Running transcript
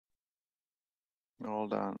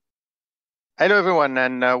Hold on. Hello, everyone,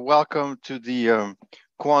 and welcome to the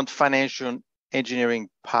Quant Financial Engineering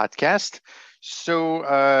Podcast. So,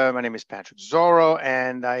 my name is Patrick Zoro,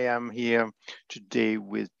 and I am here today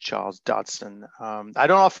with Charles Dotson. I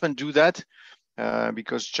don't often do that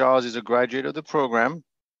because Charles is a graduate of the program,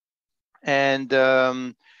 and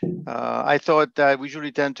I thought that we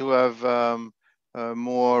usually tend to have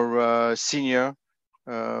more senior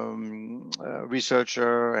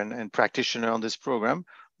researcher and practitioner on this program.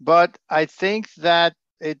 But I think that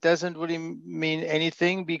it doesn't really mean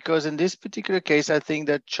anything because in this particular case, I think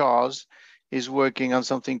that Charles is working on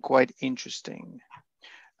something quite interesting.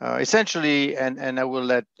 Essentially, and I will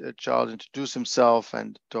let Charles introduce himself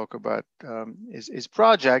and talk about his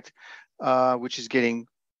project, which is getting a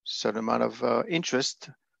certain amount of interest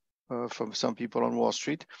from some people on Wall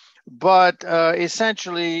Street. But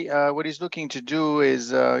essentially, what he's looking to do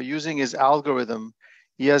is using his algorithm,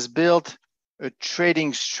 he has built a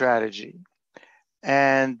trading strategy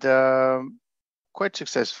and quite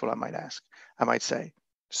successful, I might say.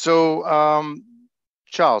 So,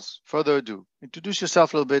 Charles, further ado, introduce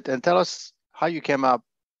yourself a little bit and tell us how you came up,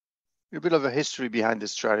 a bit of a history behind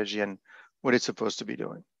this strategy and what it's supposed to be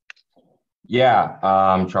doing. Yeah,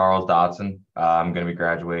 I'm Charles Dotson. I'm going to be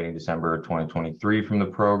graduating December 2023 from the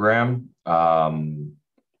program.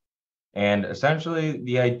 And essentially,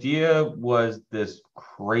 the idea was this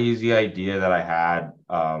crazy idea that I had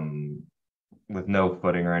with no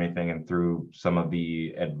footing or anything, and through some of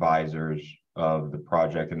the advisors of the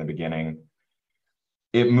project in the beginning,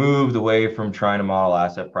 it moved away from trying to model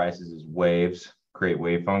asset prices as waves, create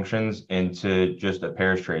wave functions, into just a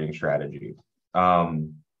pairs trading strategy.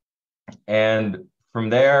 And from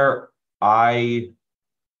there, I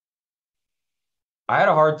had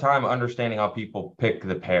a hard time understanding how people pick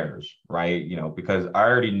the pairs, right? Because I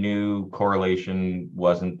already knew correlation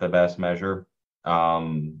wasn't the best measure.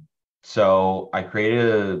 So I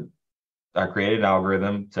created an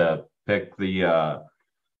algorithm to pick the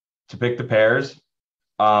pairs.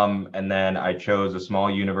 And then I chose a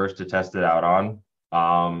small universe to test it out on.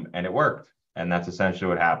 And it worked. And that's essentially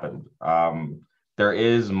what happened. There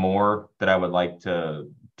is more that I would like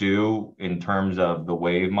to do in terms of the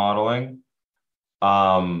wave modeling.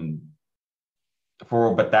 But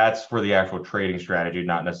that's for the actual trading strategy, it's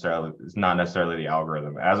not necessarily the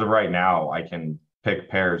algorithm. As of right now, I can pick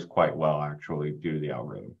pairs quite well, actually, due to the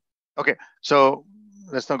algorithm. Okay, so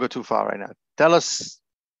let's not go too far right now. Tell us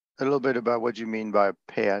a little bit about what you mean by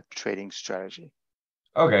pair trading strategy.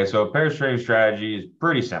 Okay, so a pairs trading strategy is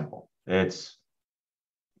pretty simple. It's,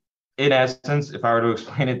 in essence, if I were to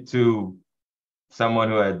explain it to someone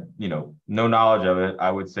who had, no knowledge of it, I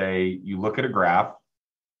would say you look at a graph.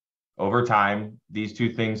 Over time, these two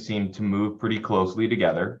things seem to move pretty closely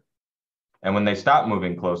together. And when they stop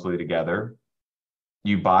moving closely together,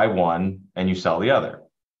 you buy one and you sell the other,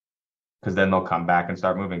 because then they'll come back and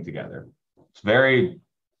start moving together. The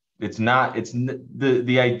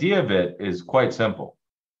idea of it is quite simple.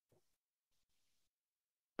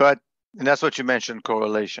 And that's what you mentioned,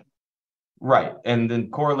 correlation. Right. And then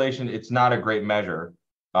correlation, it's not a great measure.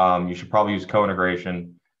 You should probably use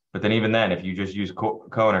co-integration. But then even then, if you just use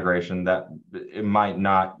co-integration, that it might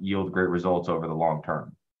not yield great results over the long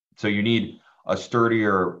term. So you need a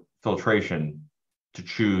sturdier filtration to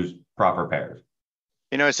choose proper pairs.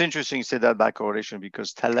 It's interesting you say that about correlation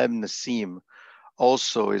because Taleb Nassim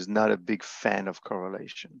also is not a big fan of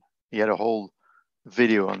correlation. He had a whole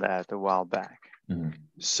video on that a while back. Mm-hmm.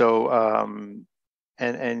 So,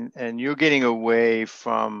 and you're getting away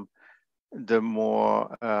from the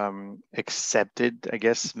more accepted, I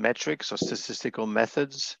guess, metrics or statistical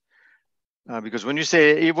methods, because when you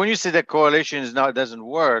say that correlation doesn't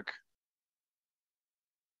work,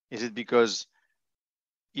 is it because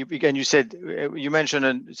you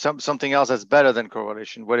mentioned something else that's better than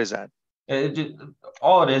correlation? What is that?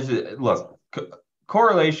 All it is, look,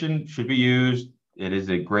 correlation should be used. It is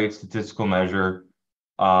a great statistical measure.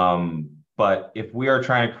 But if we are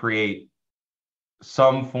trying to create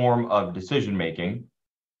some form of decision making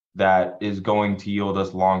that is going to yield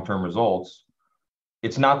us long-term results,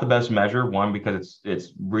 it's not the best measure. One, because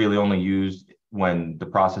it's really only used when the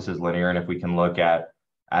process is linear, and if we can look at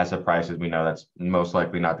asset prices, we know that's most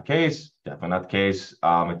likely not the case. Definitely not the case.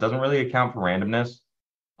 It doesn't really account for randomness.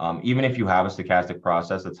 Even if you have a stochastic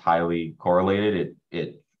process that's highly correlated,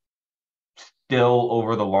 it still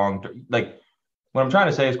over the long term, like what I'm trying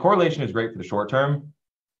to say is correlation is great for the short term.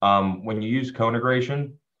 When you use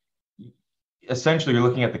co-integration, essentially you're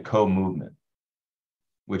looking at the co-movement,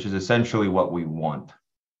 which is essentially what we want,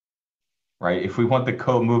 right? If we want the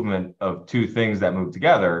co-movement of two things that move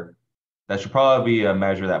together, that should probably be a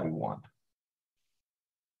measure that we want.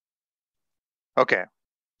 Okay.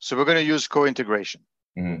 So we're going to use co-integration.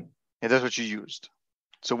 Mm-hmm. And that's what you used.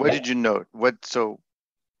 So what Yeah. did you note? And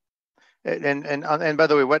by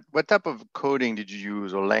the way, what type of coding did you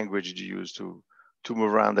use or language did you use to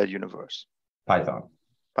move around that universe? Python.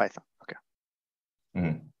 Python. Okay. Mm-hmm.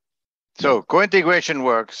 Yeah. So co-integration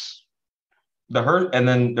works. And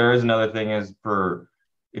then there is another thing is for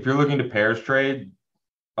if you're looking to pairs trade,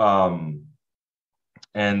 um,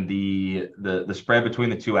 and the spread between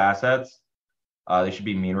the two assets, they should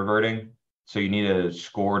be mean reverting. So you need a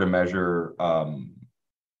score to measure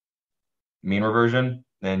mean reversion.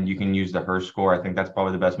 Then you can use the Hurst score. I think that's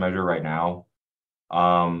probably the best measure right now.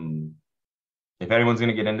 Um, if anyone's going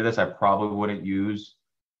to get into this, I probably wouldn't use.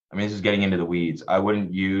 I mean, this is getting into the weeds. I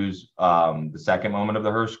wouldn't use the second moment of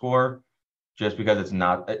the Hurst score just because it's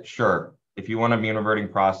not sure. If you want a mean reverting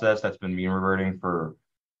process that's been mean reverting for,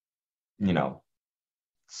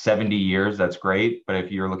 70 years, that's great. But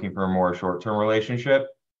if you're looking for a more short-term relationship,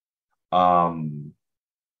 um,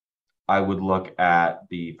 I would look at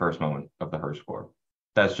the first moment of the Hurst score.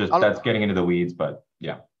 That's getting into the weeds, but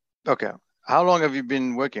yeah. Okay. How long have you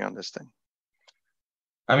been working on this thing?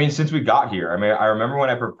 I mean, since we got here, I mean, I remember when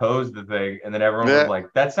I proposed the thing, and then everyone was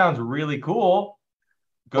like, "That sounds really cool.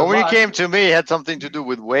 Good When you luck." came to me, it had something to do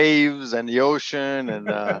with waves and the ocean, and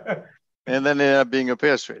and then it ended up being a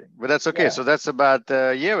pairs trading. But that's okay. Yeah. So that's about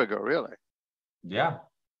a year ago, really. Yeah.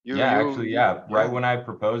 You Yeah, you actually, you yeah. Right yeah. when I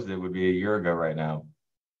proposed it would be a year ago right now.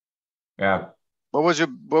 Yeah. What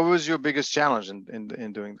was your biggest challenge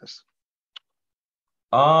in doing this?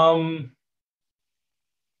 Um,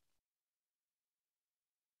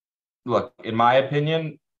 Look, in my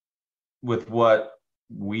opinion, with what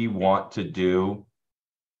we want to do,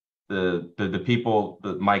 the people,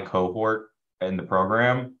 my cohort and the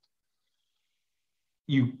program,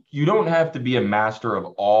 you don't have to be a master of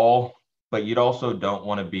all, but you'd also don't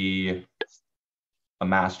want to be a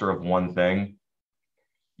master of one thing.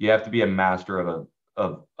 You have to be a master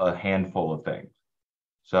of a handful of things.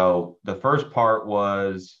 So the first part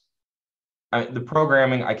was the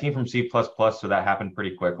programming. I came from C++, so that happened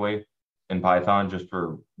pretty quickly in Python just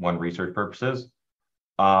for one research purposes.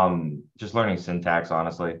 Just learning syntax,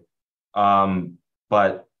 honestly.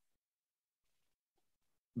 But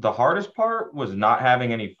the hardest part was not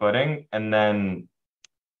having any footing and then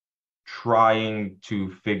trying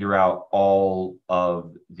to figure out all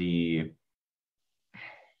of the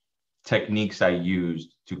techniques I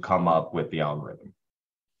used to come up with the algorithm.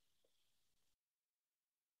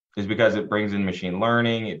 Is because it brings in machine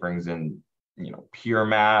learning, it brings in pure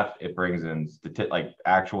math, it brings in like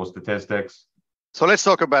actual statistics. So let's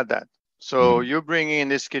talk about that. So you're bringing in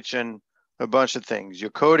this kitchen a bunch of things: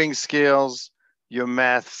 your coding skills, your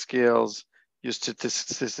math skills, your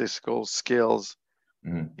statistical skills.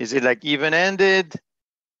 Is it like even-ended?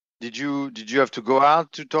 Did you have to go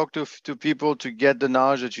out to talk to people to get the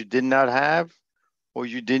knowledge that you did not have, or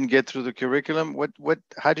you didn't get through the curriculum?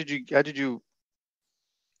 How did you?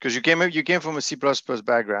 Because you came from a C++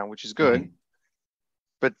 background, which is good.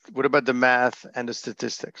 But what about the math and the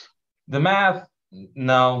statistics? The math,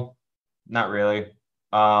 no, not really.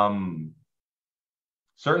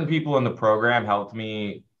 Certain people in the program helped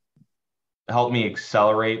me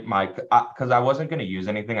accelerate my because I wasn't going to use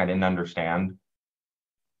anything I didn't understand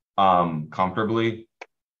comfortably,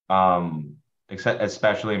 except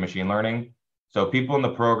especially machine learning. So people in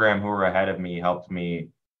the program who were ahead of me helped me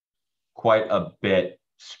quite a bit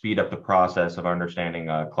speed up the process of understanding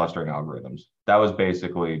clustering algorithms. That was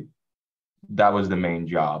the main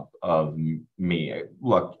job of me.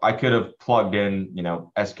 Look, I could have plugged in,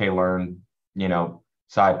 sklearn,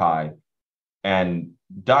 SciPy, and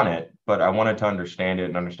done it, but I wanted to understand it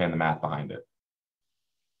and understand the math behind it.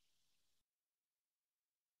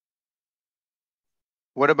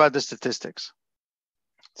 What about the statistics?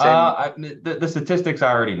 Same. The statistics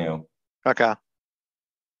I already knew. Okay.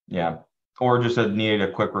 Yeah, or just needed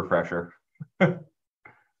a quick refresher. All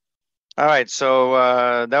right.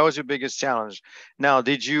 So that was your biggest challenge. Now,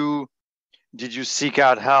 did you seek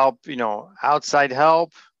out help? Outside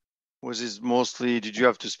help? Was this mostly? Did you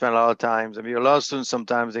have to spend a lot of time? I mean, a lot of students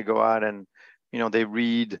sometimes they go out and they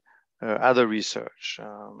read other research.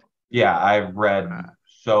 Yeah, I've read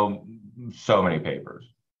so many papers.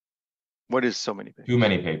 What is so many papers? Too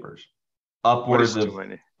many papers. What is too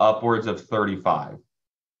many? Upwards of 35.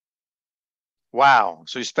 Wow.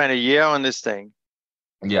 So you spent a year on this thing.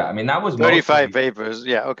 Yeah, I mean that was 35 papers.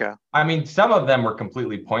 Yeah, okay. I mean, some of them were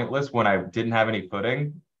completely pointless when I didn't have any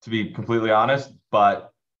footing, to be completely honest,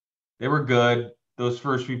 but they were good. Those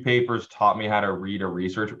first few papers taught me how to read a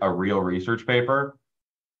real research paper.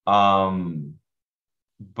 But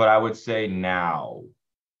I would say now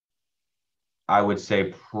I would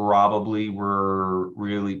say probably were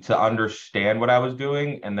really to understand what I was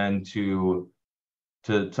doing and then to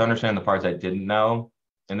understand the parts I didn't know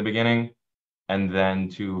in the beginning, and then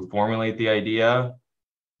to formulate the idea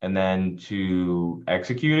and then to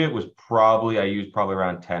execute it was probably I used probably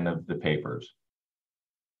around 10 of the papers.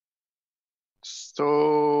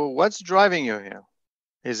 So what's driving you here?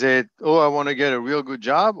 Is it, oh, I want to get a real good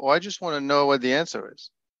job, or I just want to know what the answer is?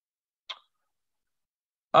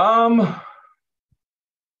 Um,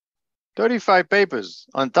 35 papers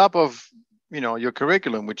on top of, your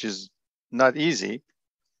curriculum, which is not easy,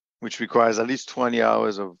 which requires at least 20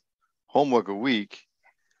 hours of homework a week.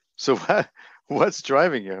 So what's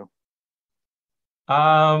driving you?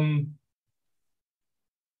 um,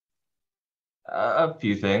 a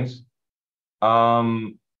few things.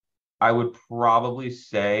 Um, I would probably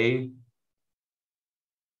say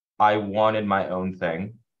I wanted my own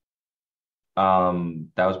thing.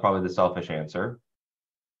 That was probably the selfish answer.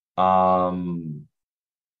 Um,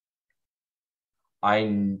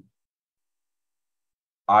 I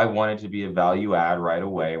I wanted to be a value add right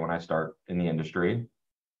away when I start in the industry.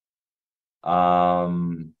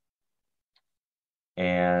 Um,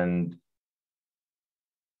 and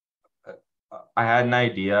I had an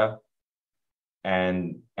idea,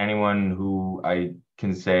 and anyone who I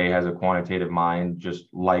can say has a quantitative mind just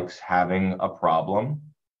likes having a problem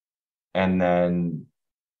and then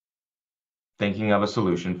thinking of a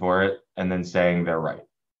solution for it and then saying they're right.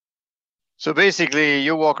 So basically,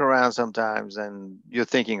 you walk around sometimes and you're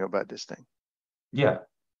thinking about this thing. Yeah.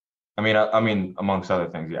 I mean, amongst other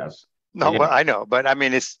things, yes. No, Yeah. well, I know, but I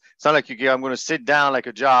mean, it's not like I'm going to sit down like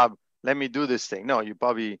a job. Let me do this thing. No, you're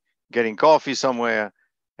probably getting coffee somewhere,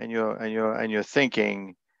 and you're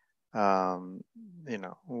thinking, um,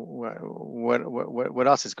 what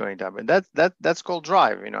else is going to happen. That's called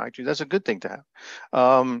drive. Actually, that's a good thing to have.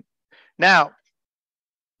 Now,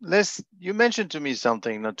 you mentioned to me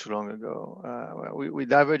something not too long ago. We're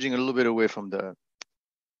diverging a little bit away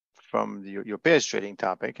your pairs trading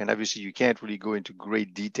topic, and obviously you can't really go into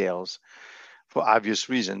great details for obvious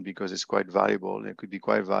reason because it's quite valuable. It could be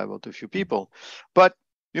quite valuable to a few people. But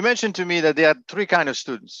you mentioned to me that there are three kinds of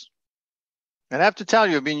students. And I have to tell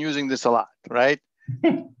you, I've been using this a lot, right?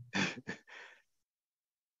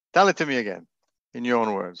 Tell it to me again in your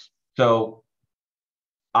own words. So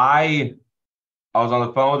I I was on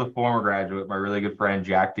the phone with a former graduate, my really good friend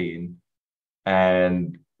Jack Dean,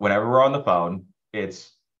 and whenever we're on the phone,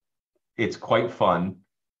 it's quite fun,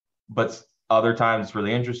 but other times it's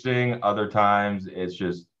really interesting. Other times it's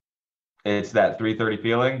that 3:30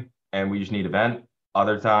 feeling, and we just need a vent.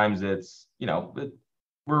 Other times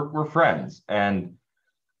we're friends, and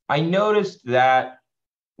I noticed that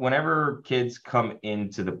whenever kids come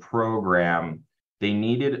into the program, they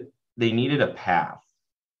needed they needed a path,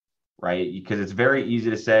 right? Because it's very easy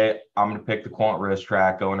to say, I'm going to pick the quant risk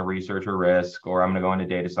track, go into research or risk, or I'm going to go into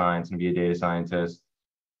data science and be a data scientist,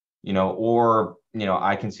 or,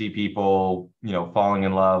 I can see people, falling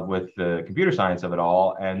in love with the computer science of it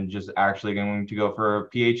all and just actually going to go for a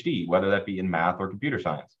PhD, whether that be in math or computer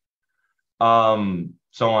science,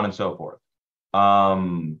 so on and so forth.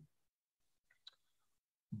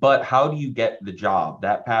 But how do you get the job?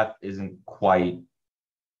 That path isn't quite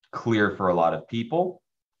clear for a lot of people.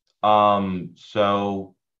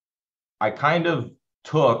 So I kind of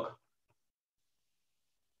took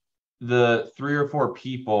the 3 or 4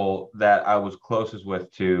 people that I was closest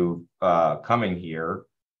with to coming here,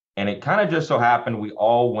 and it kind of just so happened we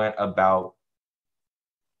all went about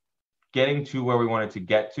getting to where we wanted to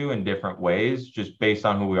get to in different ways, just based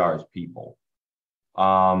on who we are as people.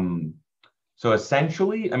 Um, so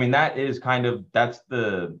essentially, I mean,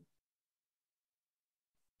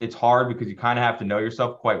 it's hard because you kind of have to know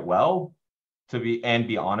yourself quite well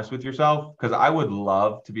be honest with yourself. Because I would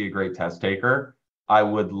love to be a great test taker. I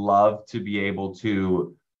would love to be able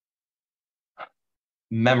to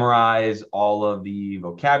memorize all of the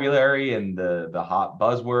vocabulary and the hot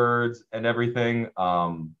buzzwords and everything.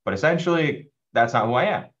 But essentially, that's not who I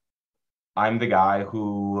am. I'm the guy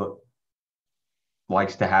who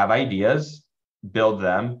likes to have ideas, build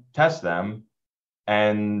them, test them,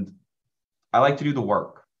 and I like to do the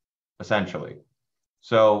work, essentially.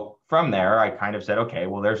 So from there, I kind of said, okay,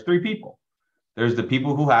 well, there's 3 people. There's the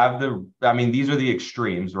people who have these are the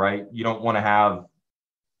extremes, right? You don't want to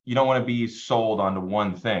be sold onto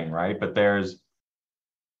one thing, right? But there's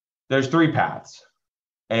 3 paths.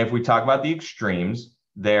 And if we talk about the extremes,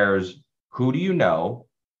 there's who do you know?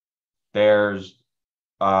 There's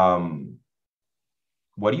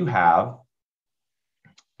what do you have?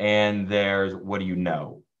 And there's what do you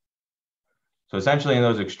know? So essentially in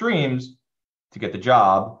those extremes, to get the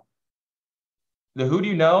job, the who do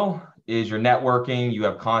you know is your networking. You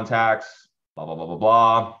have contacts, blah, blah, blah,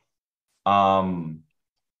 blah, blah.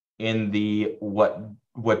 In the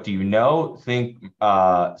what do you know? Think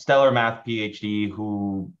stellar math PhD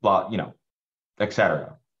who blah,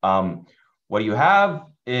 etc. What you have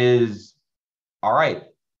is all right.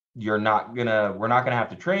 We're not gonna have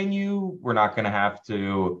to train you. We're not gonna have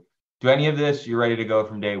to do any of this. You're ready to go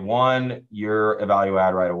from day one. You're a value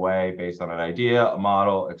add right away based on an idea, a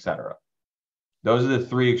model, etc. Those are the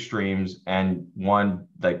three extremes. And one,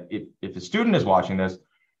 like if a student is watching this,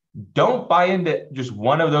 don't buy into just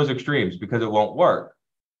one of those extremes because it won't work.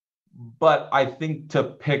 But I think to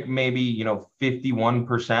pick maybe,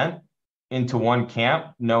 51% into one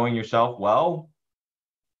camp, knowing yourself well,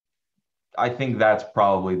 I think that's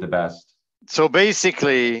probably the best. So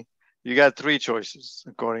basically, you got three choices,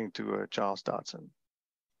 according to Charles Dotson.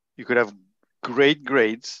 You could have great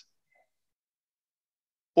grades,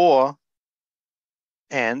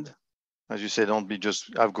 and as you say, don't be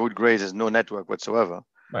just have good grades, there's no network whatsoever.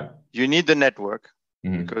 Right. You need the network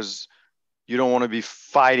because you don't want to be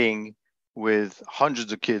fighting with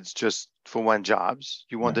hundreds of kids just for one jobs.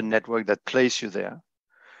 You want the network that place you there.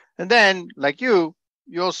 And then, like you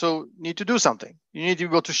also need to do something. You need to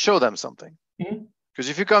be able to show them something. Because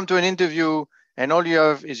if you come to an interview and all you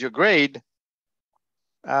have is your grade,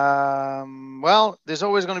 well, there's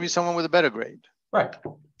always going to be someone with a better grade. Right.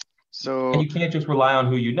 So, and you can't just rely on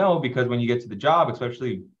who you know, because when you get to the job,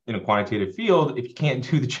 especially in a quantitative field, if you can't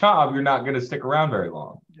do the job, you're not going to stick around very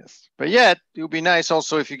long. Yes. But yet, it would be nice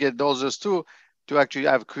also if you get those two to actually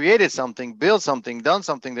have created something, built something, done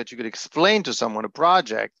something that you could explain to someone, a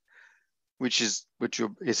project, which is what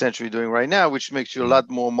you're essentially doing right now, which makes you a lot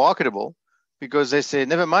more marketable because they say,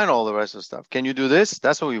 never mind all the rest of the stuff. Can you do this?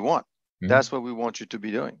 That's what we want. That's what we want you to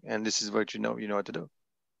be doing. And this is what you know what to do.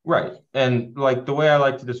 Right. And like the way I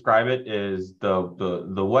like to describe it is the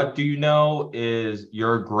what do you know is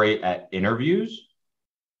you're great at interviews.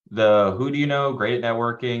 The who do you know, great at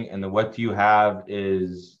networking, and the what do you have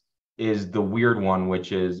is the weird one,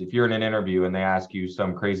 which is if you're in an interview and they ask you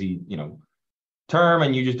some crazy, term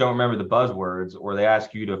and you just don't remember the buzzwords, or they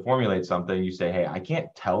ask you to formulate something, you say, hey, I can't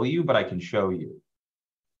tell you, but I can show you.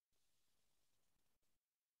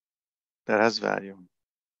 That has value.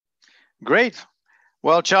 Great.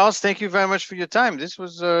 Well, Charles, thank you very much for your time. This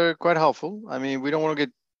was quite helpful. I mean, we don't want to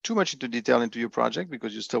get too much into detail into your project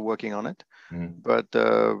because you're still working on it. But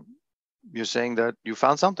you're saying that you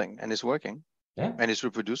found something and it's working and it's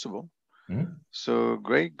reproducible. So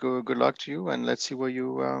great. Good luck to you. And let's see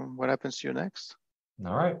what happens to you next.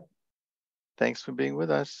 All right. Thanks for being with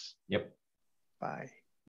us. Yep. Bye.